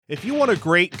If you want a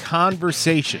great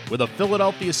conversation with a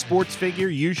Philadelphia sports figure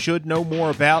you should know more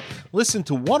about, listen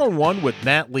to One-on-One with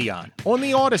Matt Leon on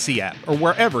the Odyssey app or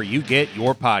wherever you get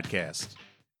your podcasts.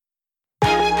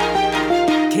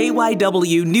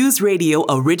 KYW News Radio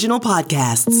original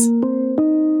podcasts.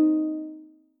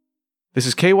 This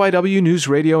is KYW News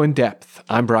Radio in Depth.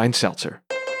 I'm Brian Seltzer.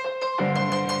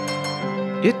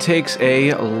 It takes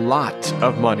a lot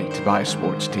of money to buy a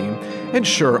sports team. And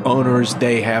sure, owners,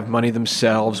 they have money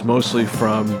themselves, mostly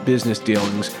from business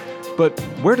dealings. But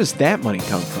where does that money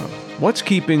come from? What's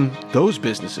keeping those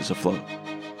businesses afloat?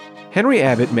 Henry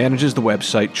Abbott manages the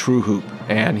website True Hoop,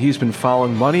 and he's been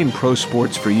following money in pro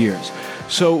sports for years.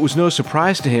 So it was no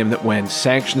surprise to him that when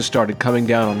sanctions started coming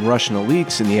down on Russian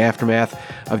elites in the aftermath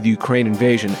of the Ukraine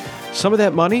invasion, some of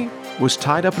that money was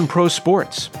tied up in pro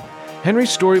sports.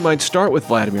 Henry's story might start with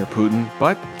Vladimir Putin,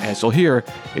 but as you'll hear,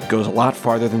 it goes a lot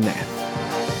farther than that.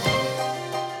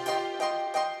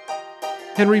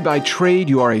 Henry, by trade,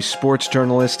 you are a sports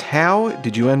journalist. How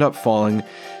did you end up falling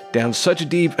down such a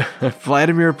deep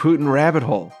Vladimir Putin rabbit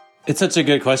hole? It's such a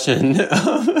good question.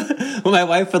 Well, my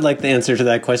wife would like the answer to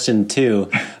that question,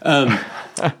 too.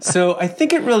 So I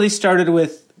think it really started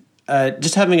with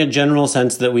just having a general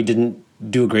sense that we didn't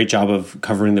do a great job of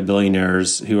covering the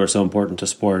billionaires who are so important to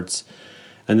sports.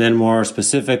 And then more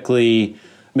specifically,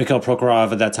 Mikhail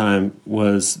Prokhorov at that time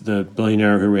was the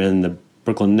billionaire who ran the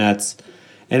Brooklyn Nets.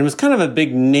 And it was kind of a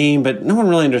big name, but no one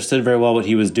really understood very well what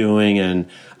he was doing. And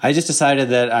I just decided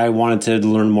that I wanted to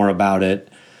learn more about it.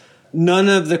 None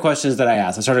of the questions that I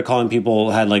asked, I started calling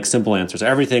people, had like simple answers.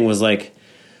 Everything was like,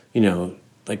 you know,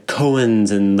 like koans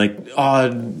and like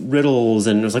odd riddles.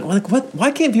 And it was like, what?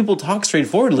 Why can't people talk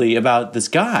straightforwardly about this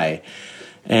guy?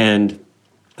 And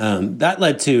that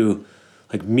led to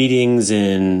like meetings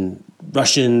in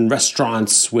Russian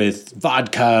restaurants with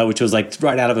vodka, which was like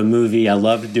right out of a movie. I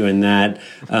loved doing that.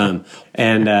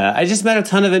 And I just met a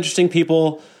ton of interesting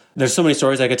people. There's so many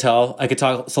stories I could tell. I could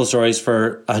tell stories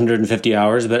for 150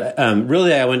 hours, but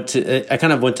really I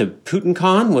kind of went to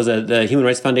PutinCon. The Human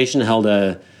Rights Foundation held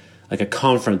a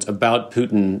conference about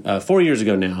Putin 4 years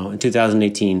ago now in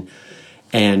 2018.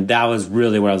 And that was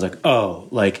really where I was like, oh,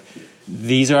 like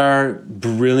these are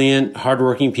brilliant,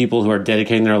 hardworking people who are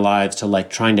dedicating their lives to like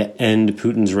trying to end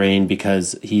Putin's reign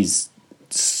because he's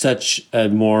such a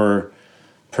more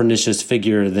pernicious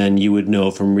figure than you would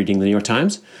know from reading the New York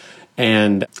Times.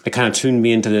 And it kind of tuned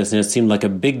me into this, and it seemed like a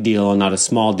big deal and not a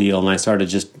small deal. And I started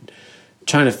just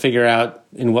trying to figure out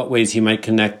in what ways he might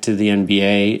connect to the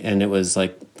NBA. And it was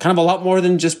like kind of a lot more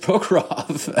than just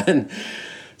Prokhorov. And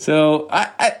so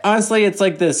I honestly, it's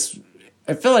like this.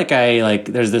 I feel like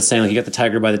there's this saying, like, you got the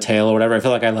tiger by the tail or whatever. I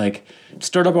feel like I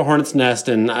stirred up a hornet's nest,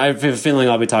 and I have a feeling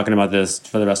I'll be talking about this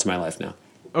for the rest of my life now.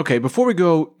 Okay, before we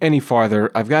go any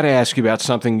farther, I've got to ask you about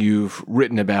something you've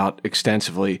written about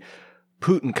extensively,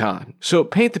 PutinCon. So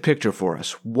paint the picture for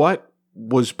us. What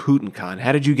was PutinCon?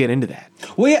 How did you get into that?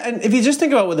 Well, yeah, and if you just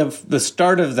think about the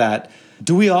start of that,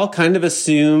 do we all kind of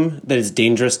assume that it's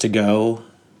dangerous to go?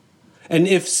 And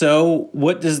if so,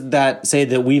 what does that say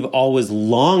that we've always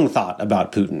long thought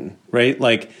about Putin, right?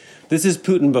 Like, this is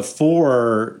Putin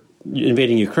before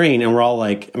invading Ukraine, and we're all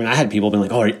like, I mean, I had people being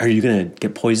like, oh, are you going to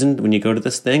get poisoned when you go to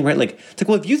this thing, right? Like, it's like,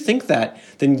 well, if you think that,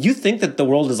 then you think that the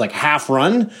world is like half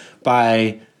run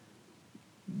by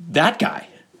that guy,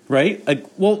 right? Like,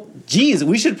 well, geez,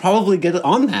 we should probably get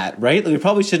on that, right? Like, we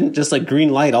probably shouldn't just like green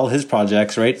light all his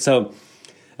projects, right? So,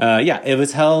 yeah, it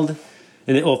was held.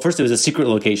 And first it was a secret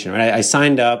location, right? I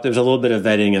signed up. There was a little bit of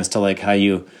vetting as to like how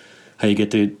you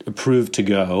get to approve to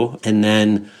go, and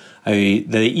then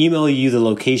they email you the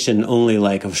location only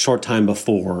like a short time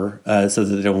before, so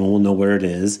that everyone will know where it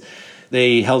is.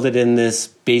 They held it in this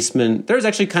basement. There was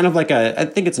actually kind of like I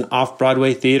think it's an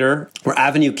off-Broadway theater where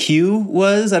Avenue Q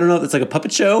was. I don't know if it's like a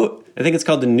puppet show. I think it's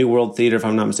called the New World Theater, if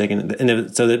I'm not mistaken. But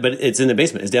it's in the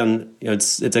basement. It's down.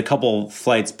 It's a couple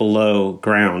flights below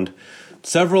ground.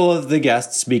 Several of the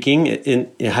guests speaking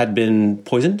had been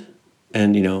poisoned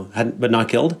and, but not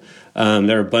killed.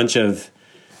 There are a bunch of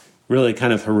really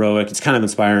kind of heroic, it's kind of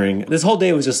inspiring. This whole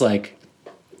day was just like,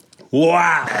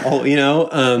 wow,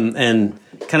 and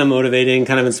kind of motivating,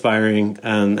 kind of inspiring.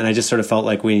 And I just sort of felt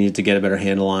like we needed to get a better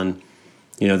handle on,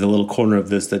 the little corner of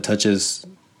this that touches,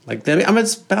 like, I'm a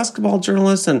basketball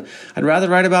journalist and I'd rather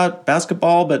write about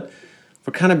basketball, but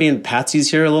we're kind of being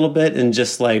patsies here a little bit and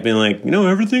just like being like,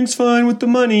 everything's fine with the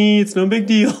money. It's no big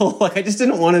deal. Like, I just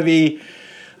didn't want to be,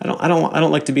 I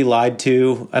don't like to be lied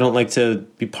to. I don't like to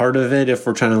be part of it if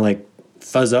we're trying to like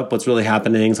fuzz up what's really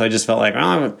happening. So I just felt like,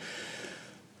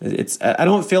 I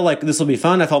don't feel like this will be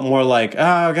fun. I felt more like,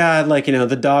 oh God, like,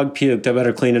 the dog puked. I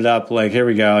better clean it up. Like, here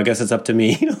we go. I guess it's up to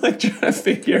me. Like trying to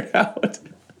figure it out.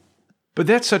 But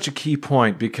that's such a key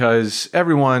point because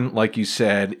everyone, like you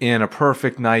said, in a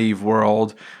perfect naive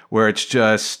world where it's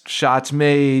just shots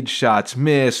made, shots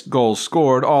missed, goals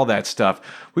scored, all that stuff,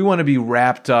 we want to be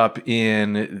wrapped up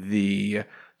in the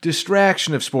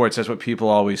distraction of sports. That's what people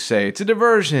always say. It's a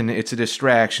diversion. It's a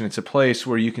distraction. It's a place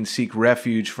where you can seek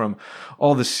refuge from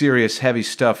all the serious, heavy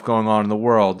stuff going on in the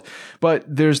world. But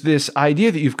there's this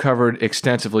idea that you've covered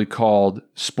extensively called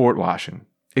sport washing.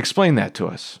 Explain that to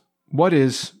us. What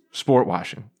is sport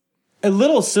washing? A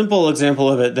little simple example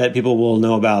of it that people will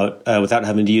know about without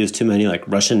having to use too many like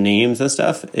Russian names and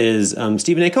stuff is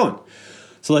Stephen A. Cohen.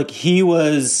 So like he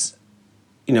was,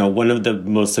 one of the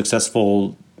most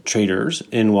successful traders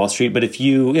in Wall Street. But if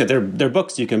there are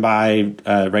books you can buy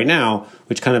right now,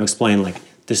 which kind of explain like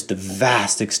just the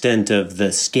vast extent of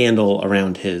the scandal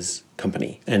around his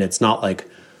company. And it's not like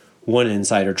one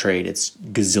insider trade, it's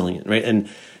gazillion, right? And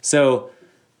so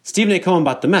Stephen A. Cohen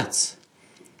bought the Mets.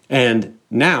 And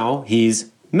now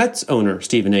he's Mets owner,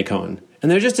 Stephen A. Cohen.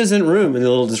 And there just isn't room in the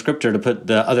little descriptor to put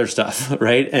the other stuff,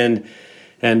 right? And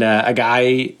a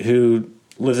guy who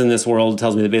lives in this world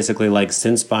tells me that basically, like,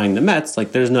 since buying the Mets,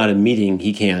 like, there's not a meeting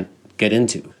he can't get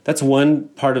into. That's one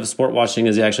part of sport washing,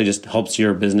 is it actually just helps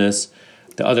your business.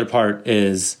 The other part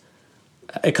is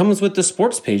it comes with the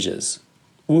sports pages,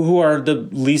 who are the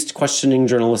least questioning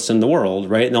journalists in the world,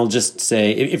 right? And they'll just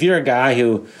say, if you're a guy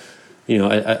who,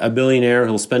 a billionaire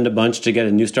who'll spend a bunch to get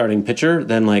a new starting pitcher,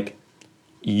 then, like,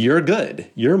 you're good,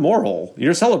 you're moral,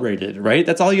 you're celebrated, right?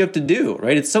 That's all you have to do,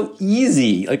 right? It's so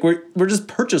easy. Like, we're just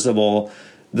purchasable.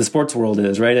 The sports world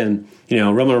is, right? And,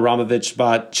 Roman Abramovich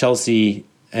bought Chelsea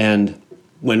and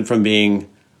went from being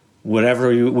whatever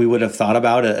we would have thought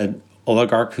about an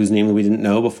oligarch whose name we didn't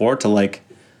know before to like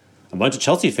a bunch of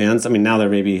Chelsea fans. I mean, now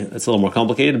it's a little more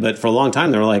complicated, but for a long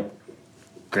time they were like,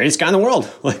 greatest guy in the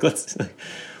world. Like,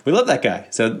 we love that guy.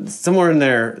 So somewhere in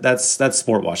there, that's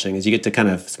sport washing, is you get to kind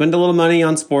of spend a little money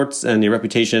on sports and your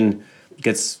reputation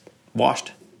gets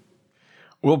washed.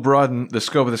 We'll broaden the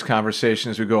scope of this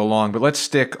conversation as we go along, but let's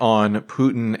stick on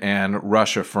Putin and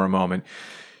Russia for a moment.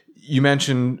 You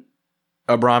mentioned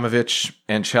Abramovich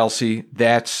and Chelsea.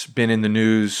 That's been in the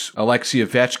news. Alexei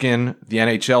Ovechkin, the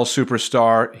NHL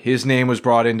superstar, his name was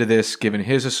brought into this, given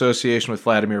his association with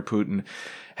Vladimir Putin.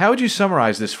 How would you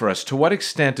summarize this for us? To what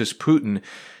extent does Putin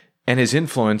and his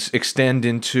influence extend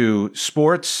into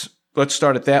sports? Let's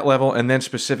start at that level, and then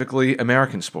specifically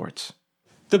American sports.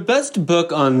 The best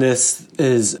book on this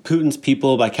is Putin's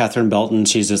People by Catherine Belton.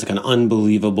 She's just like an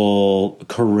unbelievable,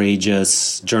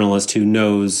 courageous journalist who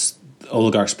knows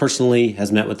oligarchs personally, has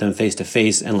met with them face to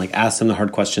face, and like asked them the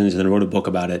hard questions, and then wrote a book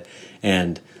about it.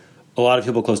 And a lot of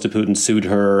people close to Putin sued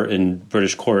her in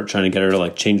British court, trying to get her to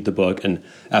like change the book. And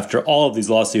after all of these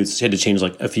lawsuits, she had to change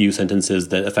like a few sentences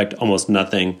that affect almost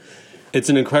nothing. It's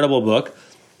an incredible book.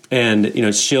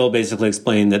 And, she'll basically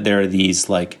explain that there are these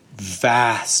like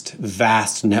vast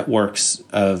networks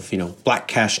of, black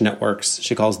cash networks,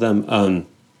 she calls them,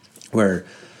 where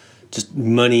just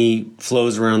money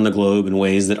flows around the globe in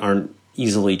ways that aren't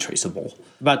easily traceable.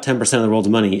 About 10% of the world's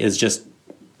money is just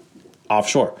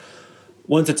offshore.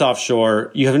 Once it's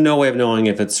offshore, you have no way of knowing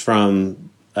if it's from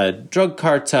a drug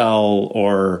cartel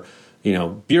or,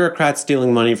 bureaucrats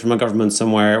stealing money from a government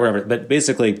somewhere, whatever. But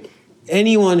basically,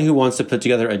 anyone who wants to put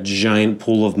together a giant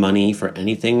pool of money for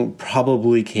anything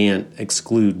probably can't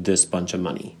exclude this bunch of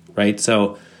money, right?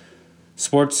 So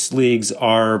sports leagues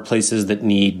are places that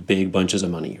need big bunches of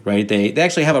money, right? They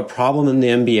actually have a problem in the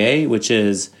NBA, which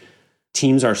is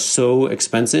teams are so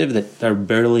expensive that there are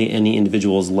barely any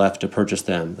individuals left to purchase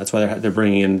them. That's why they're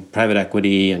bringing in private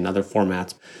equity and other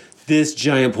formats. This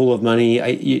giant pool of money,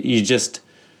 it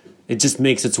just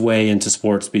makes its way into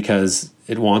sports because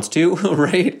it wants to,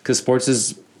 right? Because sports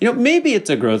is, maybe it's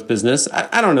a growth business.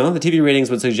 I don't know. The TV ratings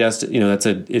would suggest, that's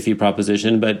an iffy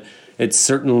proposition, but it's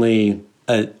certainly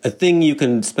a thing you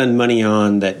can spend money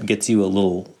on that gets you a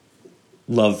little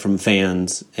love from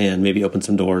fans and maybe open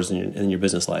some doors in your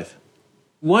business life.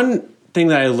 One thing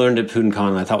that I learned at PutinCon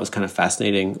and I thought was kind of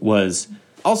fascinating was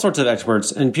all sorts of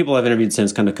experts and people I've interviewed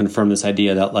since kind of confirm this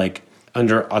idea that like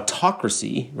under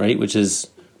autocracy, right, which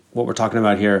is what we're talking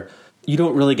about here, you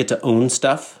don't really get to own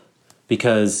stuff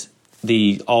because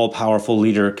the all-powerful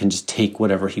leader can just take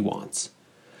whatever he wants.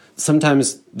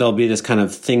 Sometimes there'll be this kind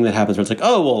of thing that happens where it's like,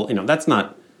 oh, well, that's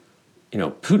not,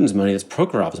 Putin's money, it's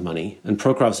Prokhorov's money. And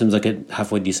Prokhorov seems like a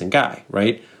halfway decent guy,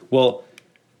 right? Well,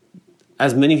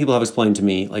 as many people have explained to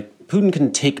me, like Putin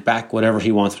can take back whatever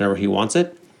he wants whenever he wants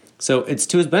it. So it's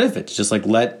to his benefit to just like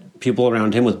let people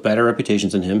around him with better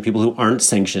reputations than him, people who aren't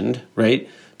sanctioned, right?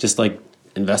 Just like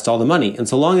invest all the money. And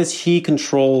so long as he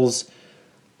controls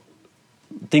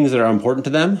things that are important to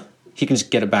them, he can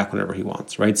just get it back whenever he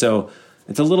wants, right? So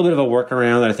it's a little bit of a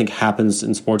workaround that I think happens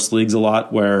in sports leagues a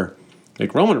lot, where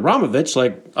like Roman Abramovich,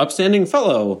 like upstanding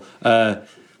fellow, but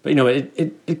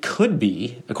it could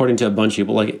be, according to a bunch of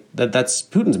people, like that's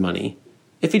Putin's money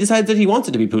if he decides that he wants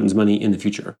it to be Putin's money in the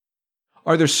future.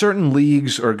 Are there certain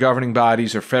leagues or governing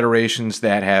bodies or federations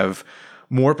that have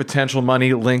more potential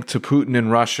money linked to Putin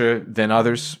and Russia than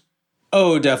others?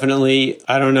 Oh, definitely.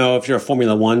 I don't know if you're a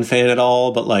Formula One fan at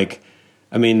all, but like,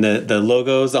 I mean, the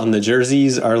logos on the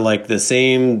jerseys are like the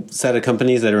same set of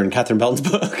companies that are in Catherine Belton's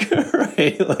book,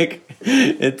 right? Like,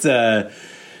 it's the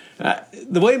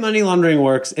way money laundering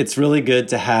works. It's really good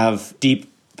to have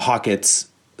deep pockets.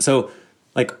 So,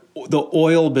 like, the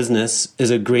oil business is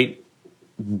a great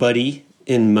buddy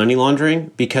in money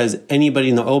laundering, because anybody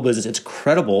in the oil business, it's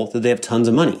credible that they have tons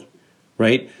of money,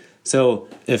 right? So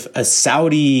if a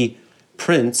Saudi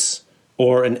prince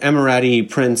or an Emirati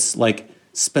prince like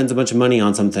spends a bunch of money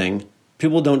on something,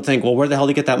 people don't think, well, where the hell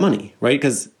did he get that money, right?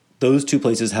 Because those two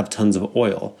places have tons of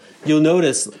oil. You'll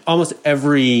notice almost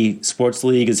every sports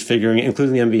league is figuring,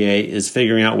 including the NBA, is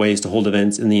figuring out ways to hold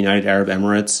events in the United Arab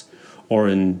Emirates or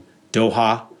in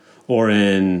Doha or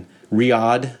in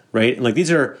Riyadh, right? And like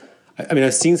these are, I mean,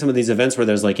 I've seen some of these events where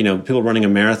there's like, people running a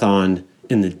marathon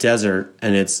in the desert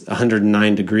and it's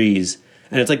 109 degrees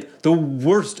and it's like the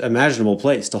worst imaginable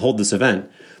place to hold this event,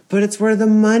 but it's where the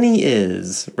money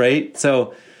is, right?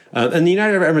 So, and the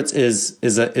United Arab Emirates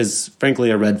is frankly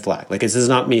a red flag. Like, this is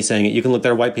not me saying it. You can look,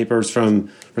 there are white papers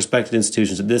from respected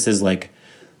institutions. This is like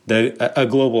a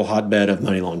global hotbed of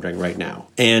money laundering right now.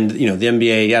 And, the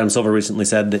NBA, Adam Silver recently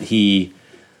said that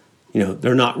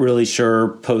they're not really sure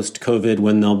post-COVID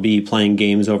when they'll be playing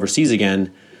games overseas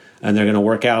again, and they're going to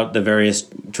work out the various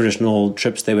traditional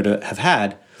trips they would have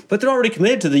had. But they're already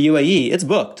committed to the UAE. It's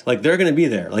booked. Like, they're going to be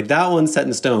there. Like, that one's set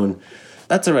in stone.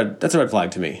 That's a red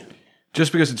flag to me.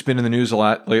 Just because it's been in the news a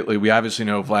lot lately, we obviously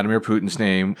know Vladimir Putin's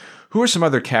name. Who are some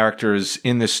other characters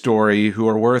in this story who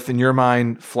are worth, in your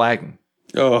mind, flagging?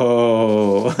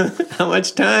 Oh, how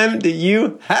much time do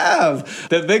you have?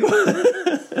 The big one.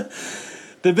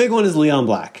 The big one is Leon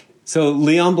Black. So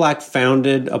Leon Black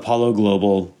founded Apollo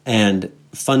Global and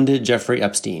funded Jeffrey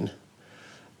Epstein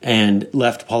and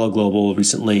left Apollo Global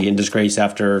recently in disgrace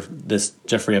after this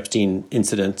Jeffrey Epstein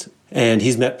incident. And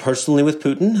he's met personally with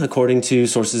Putin, according to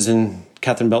sources in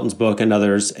Catherine Belton's book and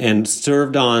others, and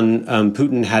served on,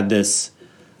 Putin had this,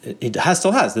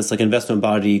 still has this like investment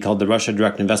body called the Russia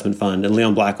Direct Investment Fund. And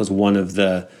Leon Black was one of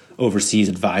the overseas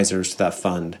advisors to that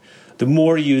fund. The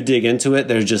more you dig into it,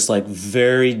 there's just like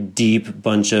very deep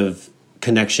bunch of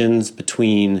connections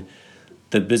between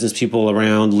the business people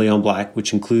around Leon Black,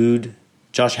 which include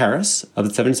Josh Harris of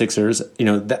the 76ers.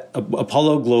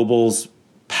 Apollo Global's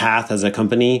path as a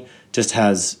company just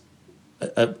has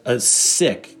a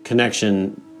sick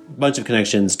connection, bunch of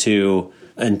connections to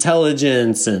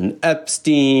intelligence and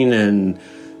Epstein and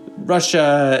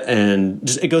Russia, and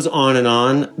just it goes on and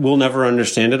on. We'll never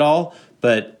understand it all,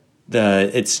 but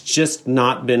it's just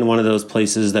not been one of those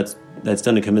places that's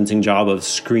done a convincing job of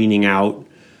screening out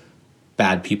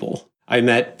bad people. I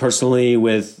met personally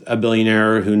with a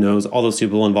billionaire who knows all those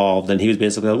people involved, and he was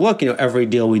basically like, look, every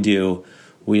deal we do,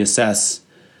 we assess,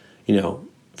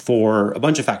 for a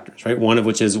bunch of factors, right? One of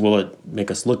which is, will it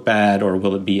make us look bad or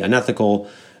will it be unethical?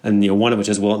 And one of which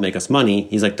is, will it make us money?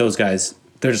 He's like, those guys,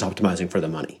 they're just optimizing for the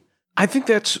money. I think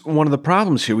that's one of the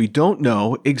problems here. We don't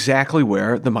know exactly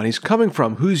where the money's coming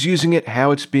from, who's using it,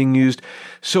 how it's being used.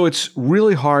 So it's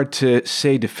really hard to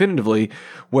say definitively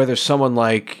whether someone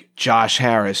like Josh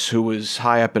Harris, who was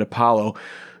high up at Apollo,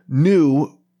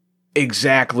 knew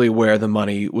exactly where the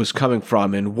money was coming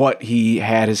from and what he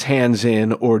had his hands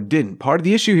in or didn't. Part of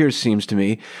the issue here seems to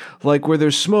me like where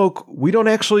there's smoke, we don't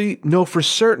actually know for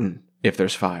certain if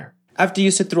there's fire. After you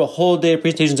sit through a whole day of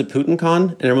presentations at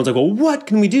PutinCon, and everyone's like, well, what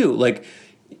can we do? Like,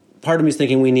 part of me is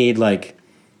thinking we need like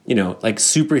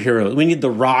superheroes. We need The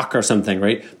Rock or something,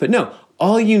 right? But no,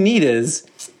 all you need is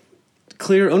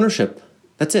clear ownership.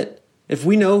 That's it. If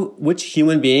we know which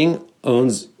human being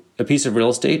owns a piece of real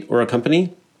estate or a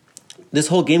company, this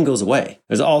whole game goes away.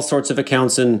 There's all sorts of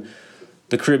accounts in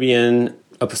the Caribbean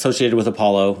associated with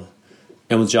Apollo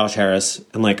and with Josh Harris.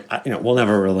 And we'll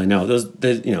never really know.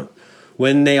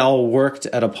 When they all worked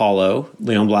at Apollo,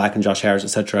 Leon Black and Josh Harris,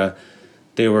 etc.,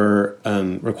 they were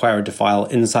required to file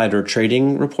insider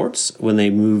trading reports when they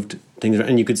moved things around.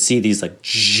 And you could see these like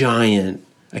giant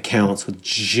accounts with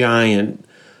giant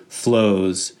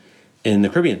flows in the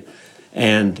Caribbean.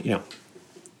 And,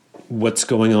 what's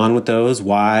going on with those,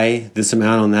 why this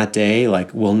amount on that day, like,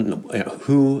 well,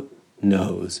 who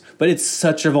knows? But it's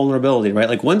such a vulnerability, right?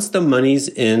 Like once the money's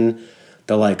in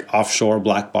the like offshore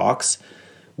black box,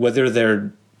 whether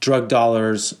they're drug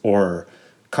dollars or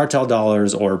cartel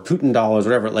dollars or Putin dollars,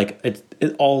 whatever, like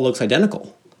it all looks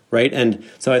identical, right? And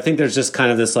so I think there's just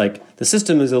kind of this like the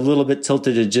system is a little bit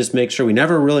tilted to just make sure we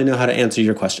never really know how to answer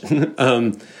your question.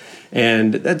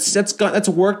 And that's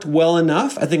worked well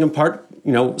enough. I think in part,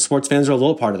 sports fans are a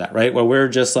little part of that, right? Where we're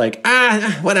just like,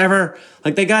 whatever.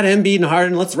 Like they got Embiid and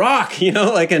Harden, let's rock,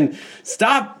 and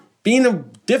stop being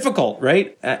difficult,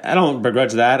 right? I don't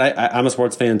begrudge that. I'm a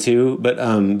sports fan too, but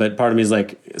part of me is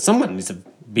like, someone needs to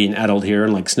be an adult here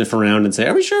and like sniff around and say,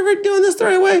 are we sure we're doing this the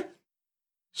right way?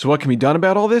 So what can be done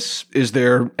about all this? Is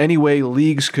there any way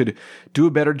leagues could do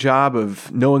a better job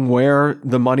of knowing where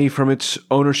the money from its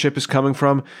ownership is coming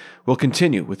from? We'll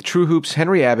continue with True Hoop's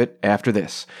Henry Abbott after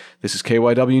this. This is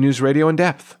KYW News Radio In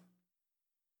Depth.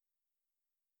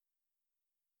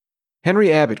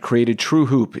 Henry Abbott created True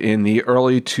Hoop in the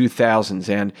early 2000s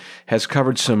and has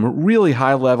covered some really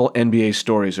high-level NBA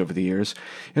stories over the years.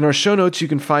 In our show notes, you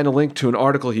can find a link to an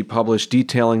article he published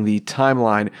detailing the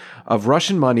timeline of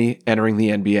Russian money entering the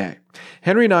NBA.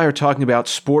 Henry and I are talking about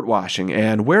sport washing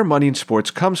and where money in sports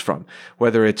comes from,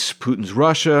 whether it's Putin's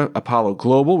Russia, Apollo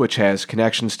Global, which has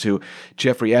connections to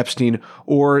Jeffrey Epstein,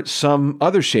 or some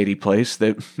other shady place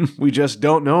that we just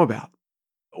don't know about.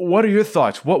 What are your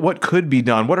thoughts? What could be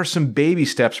done? What are some baby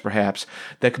steps, perhaps,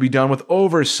 that could be done with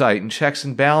oversight and checks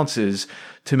and balances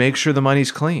to make sure the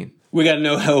money's clean? We got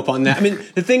no hope on that. I mean,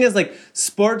 the thing is, like,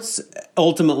 sports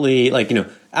ultimately,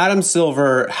 Adam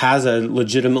Silver has a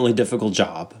legitimately difficult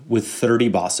job with 30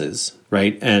 bosses,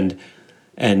 right?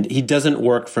 And he doesn't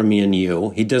work for me and you.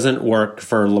 He doesn't work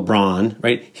for LeBron,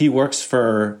 right? He works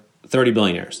for 30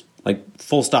 billionaires, like,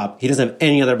 full stop. He doesn't have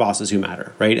any other bosses who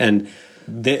matter, right? And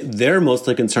they're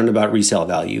mostly concerned about resale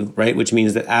value, right? Which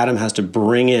means that Adam has to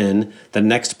bring in the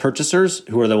next purchasers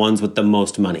who are the ones with the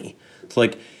most money. So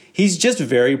like he's just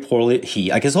very poorly,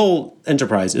 his whole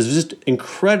enterprise is just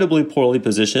incredibly poorly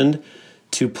positioned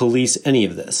to police any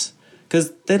of this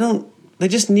because they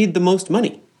just need the most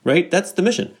money, right? That's the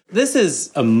mission. This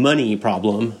is a money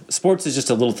problem. Sports is just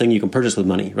a little thing you can purchase with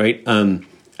money, right?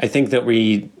 I think that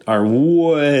we are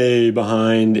way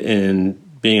behind in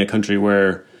being a country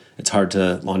where it's hard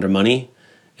to launder money.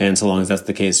 And so long as that's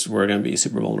the case, we're going to be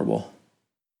super vulnerable.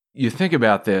 You think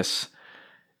about this,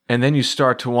 and then you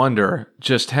start to wonder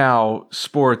just how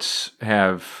sports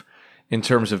have, in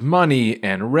terms of money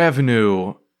and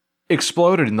revenue,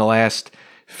 exploded in the last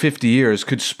 50 years.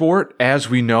 Could sport, as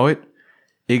we know it,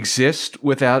 exist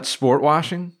without sport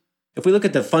washing? If we look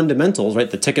at the fundamentals, right,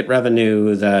 the ticket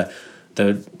revenue, the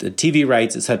TV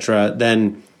rights, etc.,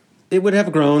 then it would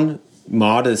have grown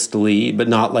modestly, but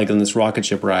not like on this rocket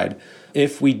ship ride.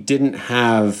 If we didn't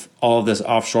have all of this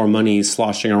offshore money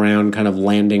sloshing around, kind of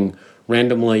landing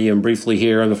randomly and briefly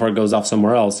here before it goes off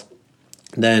somewhere else,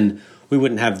 then we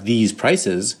wouldn't have these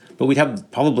prices, but we'd have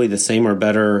probably the same or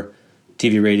better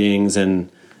TV ratings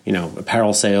and,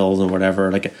 apparel sales and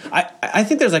whatever. Like, I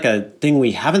think there's like a thing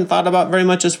we haven't thought about very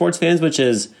much as sports fans, which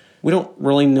is we don't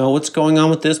really know what's going on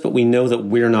with this, but we know that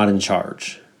we're not in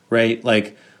charge, right?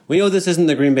 Like, we know this isn't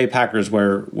the Green Bay Packers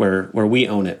where we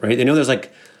own it, right? They know there's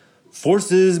like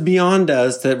forces beyond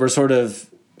us that we're sort of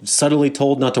subtly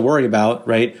told not to worry about,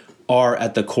 right, are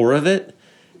at the core of it.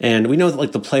 And we know that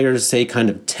like the players say kind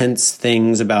of tense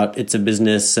things about it's a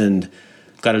business and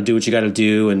got to do what you got to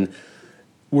do. And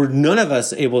we're none of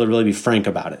us able to really be frank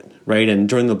about it, right? And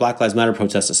during the Black Lives Matter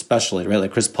protests especially, right?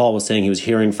 Like Chris Paul was saying he was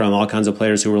hearing from all kinds of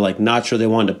players who were like not sure they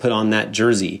wanted to put on that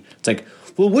jersey. It's like,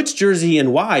 well, which jersey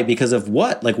and why? Because of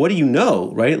what? Like, what do you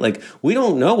know, right? Like, we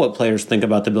don't know what players think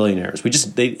about the billionaires. You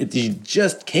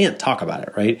just can't talk about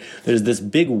it, right? There's this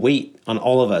big weight on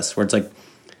all of us where it's like,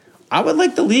 I would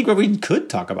like the league where we could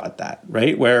talk about that,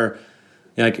 right? Where,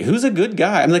 like, who's a good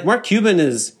guy? I mean, like, Mark Cuban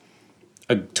is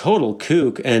a total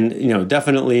kook and,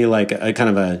 definitely like a kind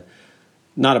of a,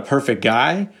 not a perfect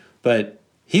guy, but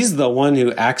he's the one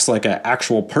who acts like an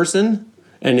actual person.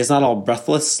 And it's not all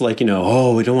breathless, like,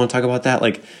 oh, we don't want to talk about that.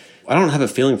 Like, I don't have a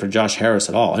feeling for Josh Harris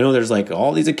at all. I know there's like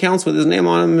all these accounts with his name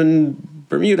on them in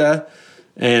Bermuda.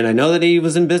 And I know that he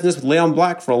was in business with Leon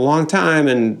Black for a long time.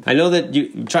 And I know that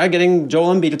you try getting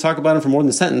Joel Embiid to talk about him for more than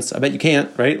a sentence. I bet you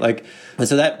can't, right? Like, and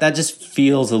so that just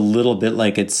feels a little bit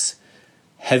like it's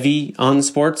heavy on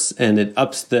sports and it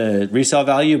ups the resale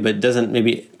value, but doesn't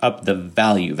maybe up the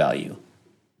value.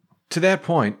 To that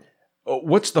point,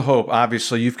 what's the hope?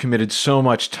 Obviously, you've committed so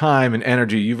much time and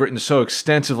energy. You've written so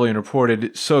extensively and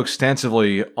reported so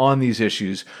extensively on these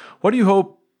issues. What do you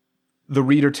hope the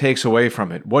reader takes away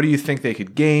from it? What do you think they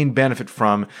could gain, benefit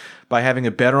from by having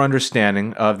a better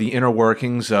understanding of the inner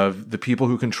workings of the people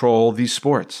who control these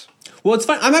sports? Well, it's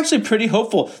fine. I'm actually pretty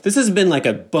hopeful. This has been like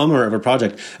a bummer of a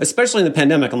project, especially in the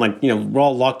pandemic. I'm like, we're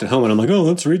all locked at home and I'm like, oh,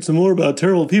 let's read some more about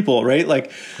terrible people, right?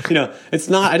 Like, it's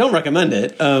not, I don't recommend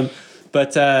it.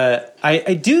 But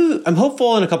I'm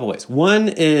hopeful in a couple ways. One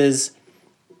is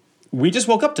we just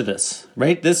woke up to this,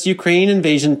 right? This Ukraine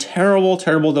invasion, terrible,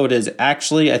 terrible though it is,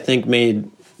 actually, I think made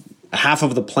half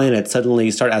of the planet suddenly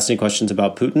start asking questions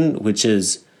about Putin, which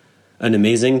is an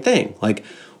amazing thing. Like,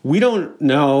 we don't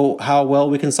know how well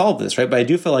we can solve this, right? But I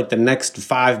do feel like the next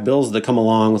 5 bills that come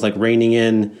along with like reining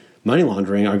in money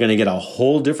laundering are going to get a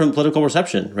whole different political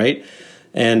reception, right?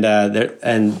 And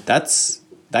that's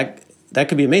that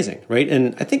could be amazing, right?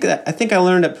 And I think I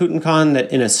learned at PutinCon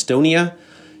that in Estonia,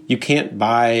 you can't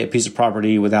buy a piece of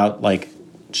property without like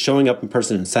showing up in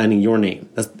person and signing your name.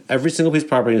 Every single piece of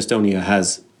property in Estonia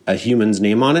has a human's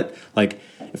name on it. Like,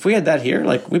 if we had that here,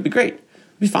 like, we'd be great.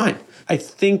 We'd be fine. I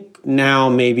think now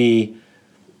maybe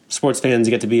sports fans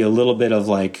get to be a little bit of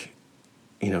like,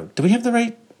 do we have the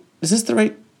right, is this the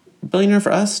right billionaire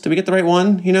for us? Do we get the right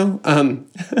one?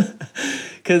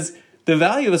 Because the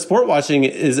value of sport watching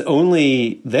is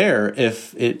only there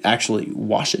if it actually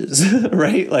washes,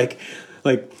 right? Like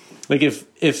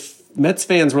if Mets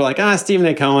fans were like, Stephen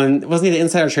A. Cohen, wasn't he the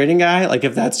insider trading guy? Like,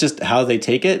 if that's just how they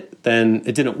take it, then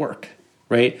it didn't work,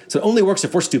 right? So it only works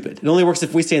if we're stupid. It only works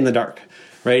if we stay in the dark.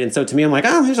 Right. And so to me, I'm like,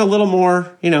 there's a little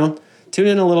more, tune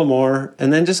in a little more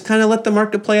and then just kind of let the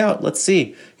market play out. Let's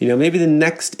see, maybe the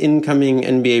next incoming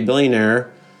NBA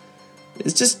billionaire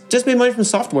is just made money from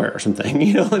software or something,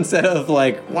 instead of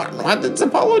like, what did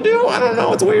Apollo do? I don't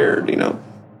know. It's weird, You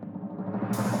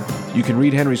can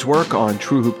read Henry's work on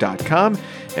truehoop.com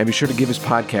and be sure to give his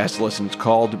podcast a listen. It's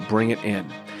called Bring It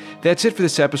In. That's it for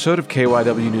this episode of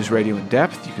KYW News Radio In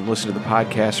Depth. You can listen to the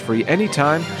podcast free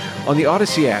anytime on the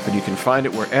Odyssey app, and you can find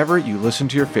it wherever you listen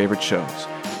to your favorite shows.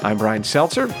 I'm Brian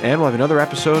Seltzer, and we'll have another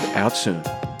episode out soon.